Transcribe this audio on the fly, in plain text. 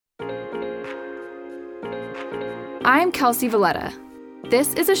I'm Kelcy Valletta.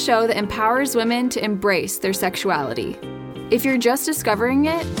 This is a show that empowers women to embrace their sexuality. If you're just discovering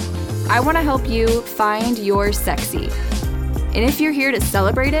it, I want to help you find your sexy. And if you're here to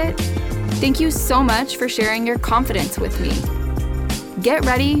celebrate it, thank you so much for sharing your confidence with me. Get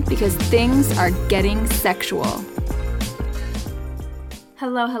ready because things are getting sexual.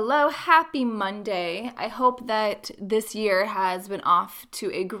 Hello, happy Monday. I hope that this year has been off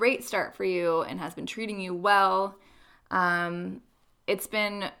to a great start for you and has been treating you well. It's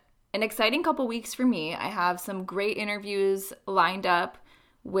been an exciting couple weeks for me. I have some great interviews lined up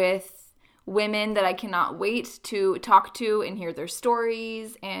with women that I cannot wait to talk to and hear their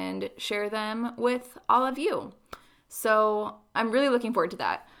stories and share them with all of you. So I'm really looking forward to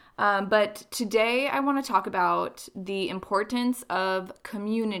that. But today I want to talk about the importance of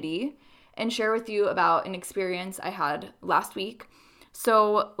community and share with you about an experience I had last week.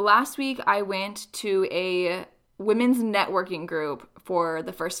 So last week I went to a women's networking group for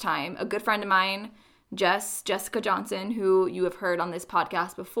the first time. A good friend of mine, Jessica Johnson, who you have heard on this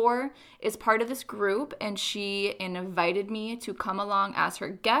podcast before, is part of this group, and she invited me to come along as her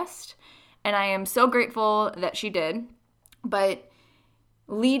guest, and I am so grateful that she did. But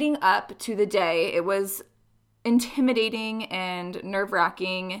leading up to the day, it was intimidating and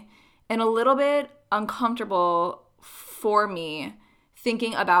nerve-wracking and a little bit uncomfortable for me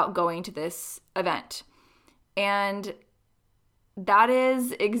thinking about going to this event. And that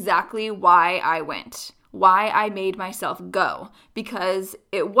is exactly why I went, why I made myself go, because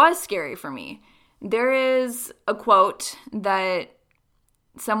it was scary for me. There is a quote that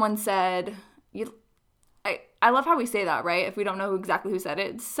someone said, I love how we say that, right? If we don't know exactly who said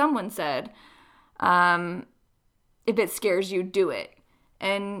it, someone said, if it scares you, do it.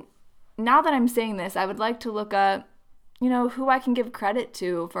 And now that I'm saying this, I would like to look up, who I can give credit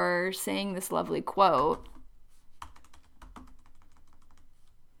to for saying this lovely quote.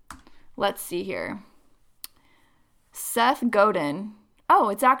 Let's see here. Seth Godin. Oh,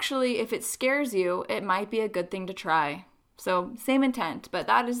 it's actually, if it scares you, it might be a good thing to try. So same intent, but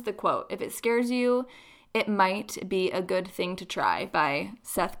that is the quote. If it scares you, it might be a good thing to try, by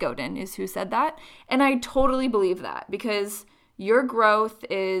Seth Godin is who said that. And I totally believe that, because your growth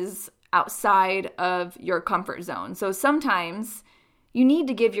is outside of your comfort zone. So sometimes you need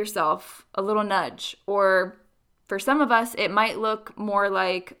to give yourself a little nudge, or for some of us, it might look more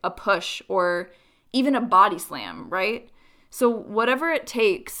like a push or even a body slam, right? So whatever it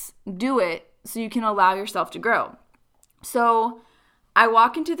takes, do it so you can allow yourself to grow. So I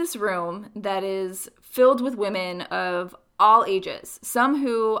walk into this room that is filled with women of all ages, some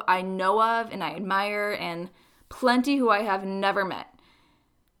who I know of and I admire, and plenty who I have never met.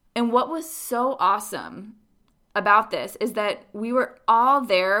 And what was so awesome about this is that we were all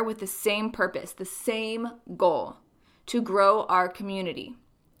there with the same purpose, the same goal: to grow our community.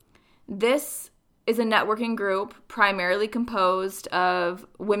 This is a networking group primarily composed of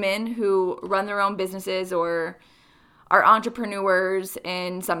women who run their own businesses or are entrepreneurs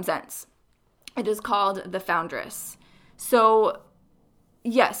in some sense. It is called The Foundress. So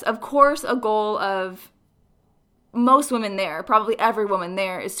yes, of course, a goal of most women there, probably every woman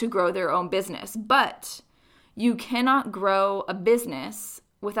there, is to grow their own business. But you cannot grow a business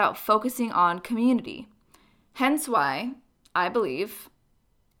without focusing on community. Hence why I believe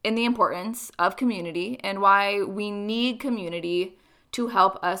in the importance of community and why we need community to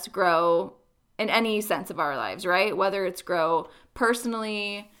help us grow in any sense of our lives, right? Whether it's grow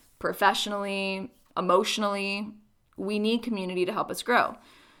personally, professionally, emotionally, we need community to help us grow.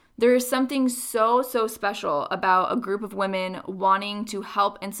 There is something so special about a group of women wanting to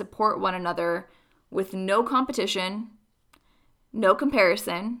help and support one another with no competition, no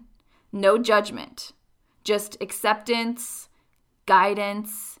comparison, no judgment. Just acceptance,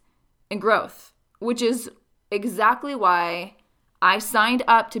 guidance, and growth, which is exactly why I signed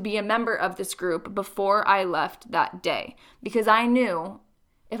up to be a member of this group before I left that day. Because I knew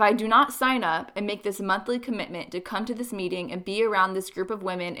if I do not sign up and make this monthly commitment to come to this meeting and be around this group of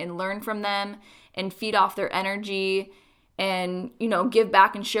women and learn from them and feed off their energy and, give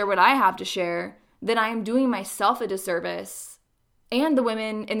back and share what I have to share, then I am doing myself a disservice and the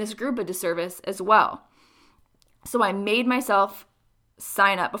women in this group a disservice as well. So I made myself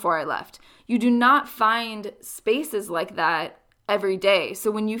sign up before I left. You do not find spaces like that every day.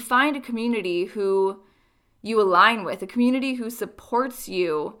 So when you find a community who you align with, a community who supports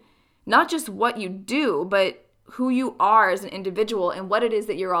you, not just what you do, but who you are as an individual and what it is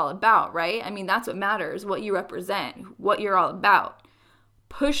that you're all about, right? I mean, that's what matters, what you represent, what you're all about.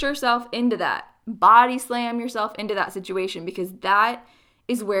 Push yourself into that. Body slam yourself into that situation, because that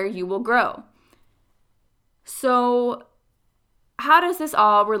is where you will grow. So how does this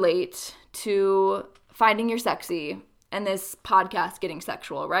all relate to finding your sexy and this podcast getting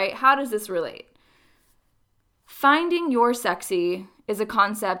sexual, right? How does this relate? Finding your sexy is a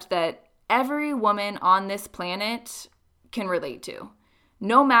concept that every woman on this planet can relate to.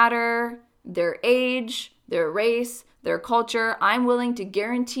 No matter their age, their race, their culture, I'm willing to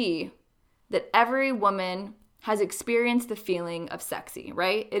guarantee that every woman has experienced the feeling of sexy,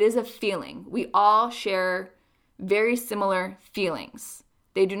 right? It is a feeling. We all share very similar feelings.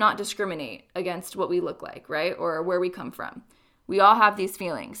 They do not discriminate against what we look like, right? Or where we come from. We all have these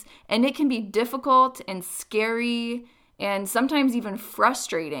feelings. And it can be difficult and scary and sometimes even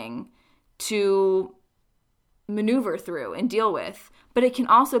frustrating to maneuver through and deal with. But it can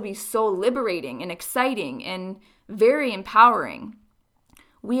also be so liberating and exciting and very empowering.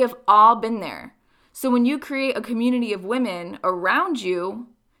 We have all been there. So when you create a community of women around you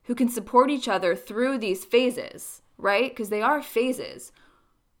who can support each other through these phases, right? Because they are phases.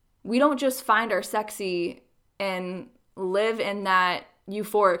 We don't just find our sexy and live in that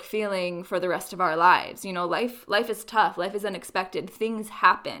euphoric feeling for the rest of our lives. You know, life is tough. Life is unexpected. Things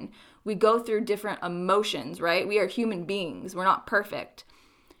happen. We go through different emotions, right? We are human beings. We're not perfect.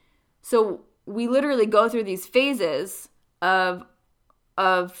 So we literally go through these phases of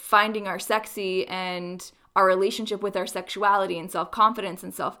finding our sexy and our relationship with our sexuality and self-confidence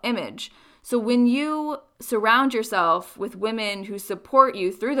and self-image. So when you surround yourself with women who support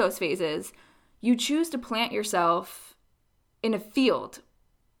you through those phases, you choose to plant yourself in a field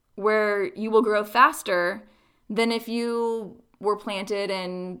where you will grow faster than if you were planted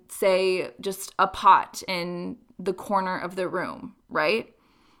in, say, just a pot in the corner of the room, right?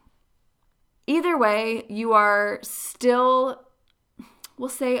 Either way, you are still, we'll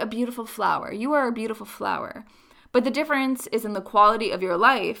say, a beautiful flower. You are a beautiful flower. But the difference is in the quality of your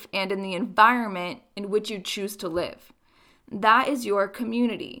life and in the environment in which you choose to live. That is your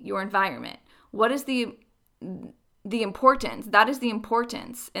community, your environment. What is the importance? That is the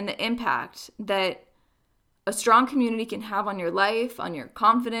importance and the impact that a strong community can have on your life, on your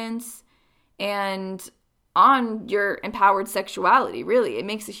confidence, and on your empowered sexuality. Really, it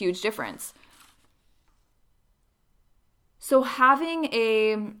makes a huge difference. So having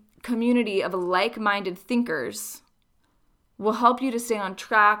a community of like-minded thinkers will help you to stay on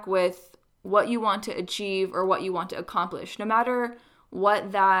track with what you want to achieve or what you want to accomplish, no matter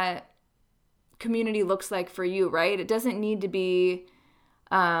what that community looks like for you, right? It doesn't need to be,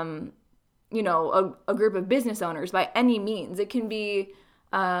 a group of business owners by any means. It can be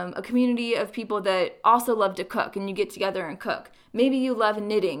a community of people that also love to cook and you get together and cook. Maybe you love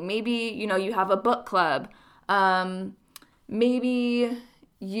knitting. Maybe, you have a book club. Maybe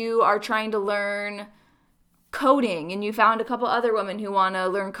you are trying to learn coding and you found a couple other women who want to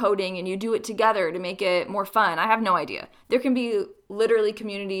learn coding and you do it together to make it more fun. I have no idea. There can be literally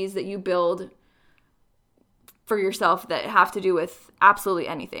communities that you build for yourself that have to do with absolutely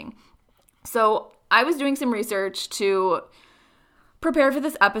anything. So I was doing some research to prepare for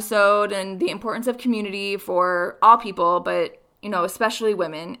this episode and the importance of community for all people, but, especially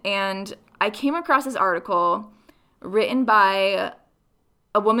women. And I came across this article written by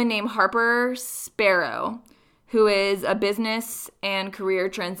a woman named Harper Sparrow, who is a business and career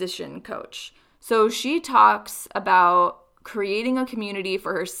transition coach. So she talks about creating a community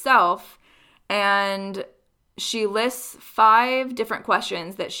for herself, and she lists 5 different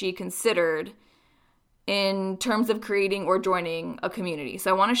questions that she considered in terms of creating or joining a community.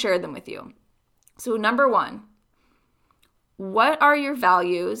 So I want to share them with you. So number 1, what are your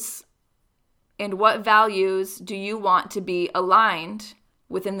values and what values do you want to be aligned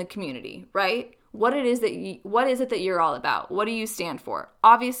within the community, right? What is it that you're all about? What do you stand for?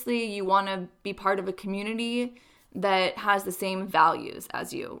 Obviously, you want to be part of a community that has the same values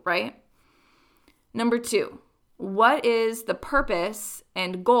as you, right? Number 2, what is the purpose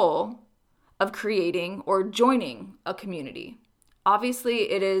and goal of creating or joining a community?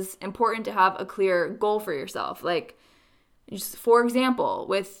 Obviously, it is important to have a clear goal for yourself. Like, just for example,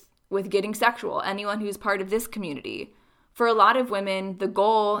 with getting sexual, anyone who's part of this community, for a lot of women, the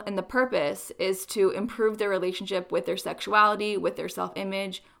goal and the purpose is to improve their relationship with their sexuality, with their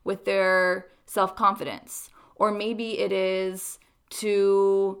self-image, with their self-confidence. Or maybe it is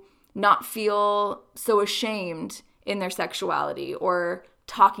to not feel so ashamed in their sexuality or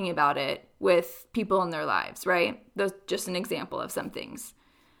talking about it with people in their lives, right? That's just an example of some things.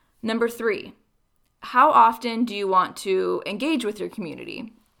 Number 3, how often do you want to engage with your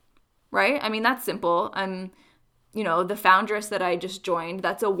community, right? I mean, that's simple. The foundress that I just joined,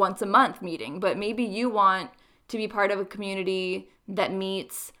 that's a once a month meeting, but maybe you want to be part of a community that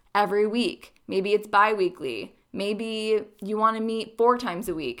meets every week. Maybe it's bi-weekly. Maybe you want to meet 4 times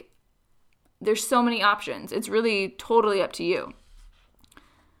a week. There's so many options. It's really totally up to you.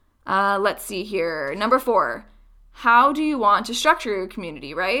 Let's see here. Number 4, how do you want to structure your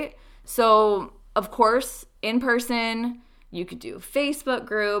community, right? So, of course, in person, you could do Facebook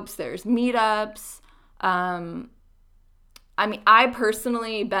groups, there's meetups. I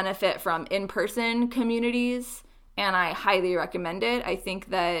personally benefit from in-person communities, and I highly recommend it. I think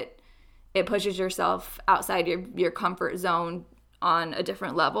that it pushes yourself outside your comfort zone on a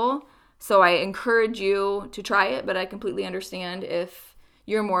different level. So I encourage you to try it, but I completely understand if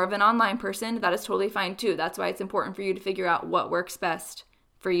you're more of an online person, that is totally fine too. That's why it's important for you to figure out what works best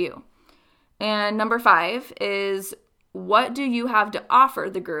for you. And number 5 is, what do you have to offer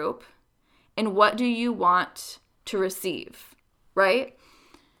the group and what do you want to receive, right?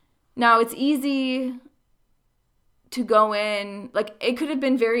 Now, it's easy to go in, like it could have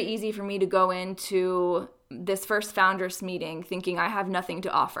been very easy for me to go into this first founders meeting thinking I have nothing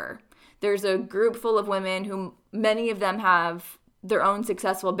to offer. There's a group full of women who many of them have their own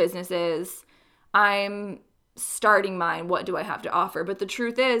successful businesses. I'm starting mine. What do I have to offer? But the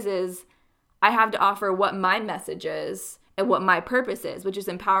truth is I have to offer what my message is and what my purpose is, which is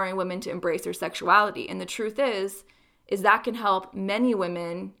empowering women to embrace their sexuality. And the truth is that can help many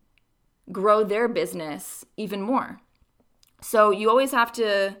women grow their business even more. So you always have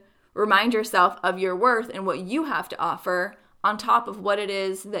to remind yourself of your worth and what you have to offer on top of what it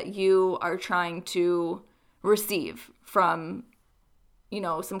is that you are trying to receive from,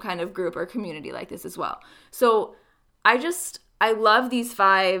 some kind of group or community like this as well. So I love these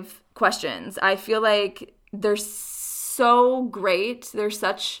 5 questions. I feel like they're so great. They're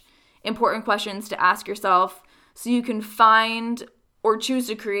such important questions to ask yourself so you can find or choose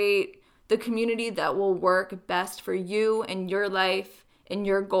to create the community that will work best for you and your life and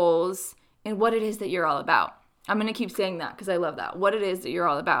your goals and what it is that you're all about. I'm going to keep saying that because I love that. What it is that you're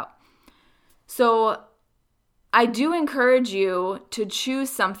all about. So I do encourage you to choose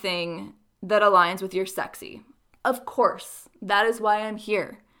something that aligns with your sexy. Of course, that is why I'm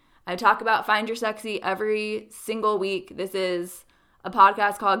here. I talk about Find Your Sexy every single week. This is a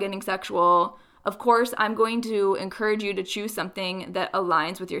podcast called Getting Sexual. Of course, I'm going to encourage you to choose something that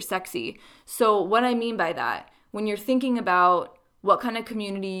aligns with your sexy. So what I mean by that, when you're thinking about what kind of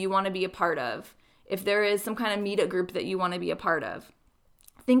community you want to be a part of, if there is some kind of meetup group that you want to be a part of,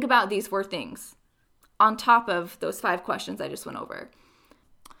 think about these 4 things on top of those 5 questions I just went over.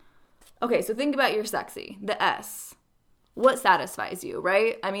 Okay, so think about your sexy, the S. What satisfies you,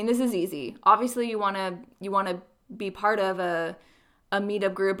 right? I mean, this is easy. Obviously, you want to be part of a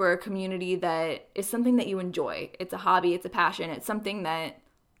meetup group or a community that is something that you enjoy. It's a hobby, it's a passion, it's something that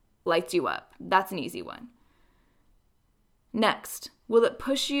lights you up. That's an easy one. Next, will it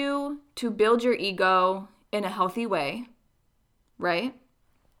push you to build your ego in a healthy way, right?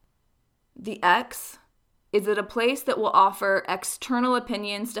 The X, is it a place that will offer external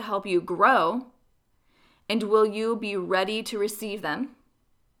opinions to help you grow? And will you be ready to receive them?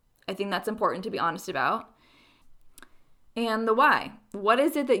 I think that's important to be honest about. And the why. What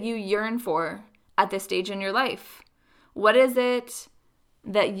is it that you yearn for at this stage in your life? What is it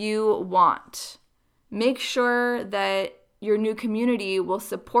that you want? Make sure that your new community will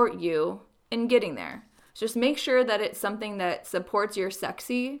support you in getting there. Just make sure that it's something that supports your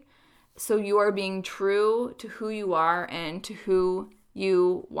sexy, so you are being true to who you are and to who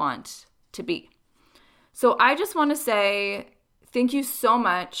you want to be. So I just want to say thank you so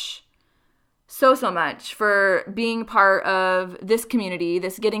much, so much for being part of this community,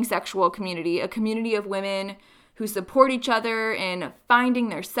 this Getting Sexual community, a community of women who support each other in finding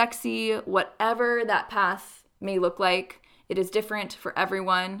their sexy, whatever that path may look like. It is different for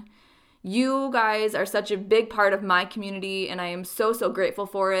everyone. You guys are such a big part of my community, and I am so grateful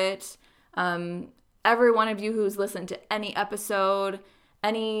for it. Every one of you who's listened to any episode,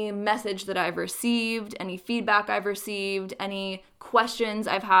 any message that I've received, any feedback I've received, any questions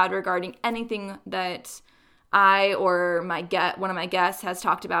I've had regarding anything that I or one of my guests has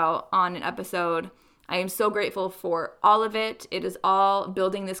talked about on an episode, I am so grateful for all of it. It is all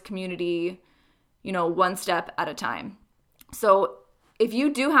building this community, one step at a time. So if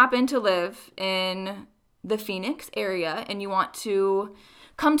you do happen to live in the Phoenix area and you want to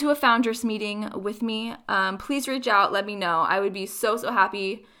come to a founders meeting with me, please reach out, let me know. I would be so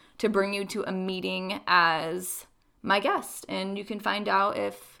happy to bring you to a meeting as my guest, and you can find out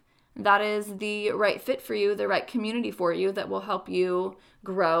if that is the right fit for you, the right community for you that will help you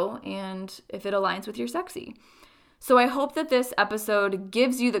grow, and if it aligns with your sexy. So I hope that this episode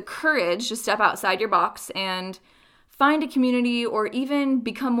gives you the courage to step outside your box and find a community or even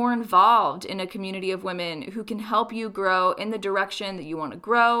become more involved in a community of women who can help you grow in the direction that you want to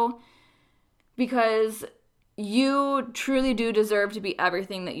grow, because you truly do deserve to be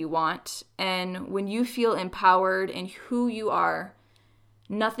everything that you want. And when you feel empowered in who you are,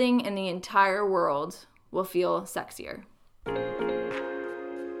 nothing in the entire world will feel sexier.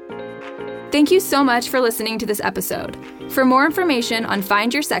 Thank you so much for listening to this episode. For more information on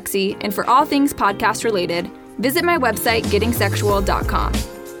Find Your Sexy and for all things podcast related, visit my website, gettingsexual.com.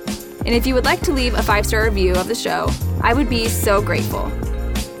 And if you would like to leave a 5-star review of the show, I would be so grateful.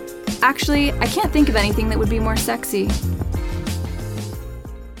 Actually, I can't think of anything that would be more sexy.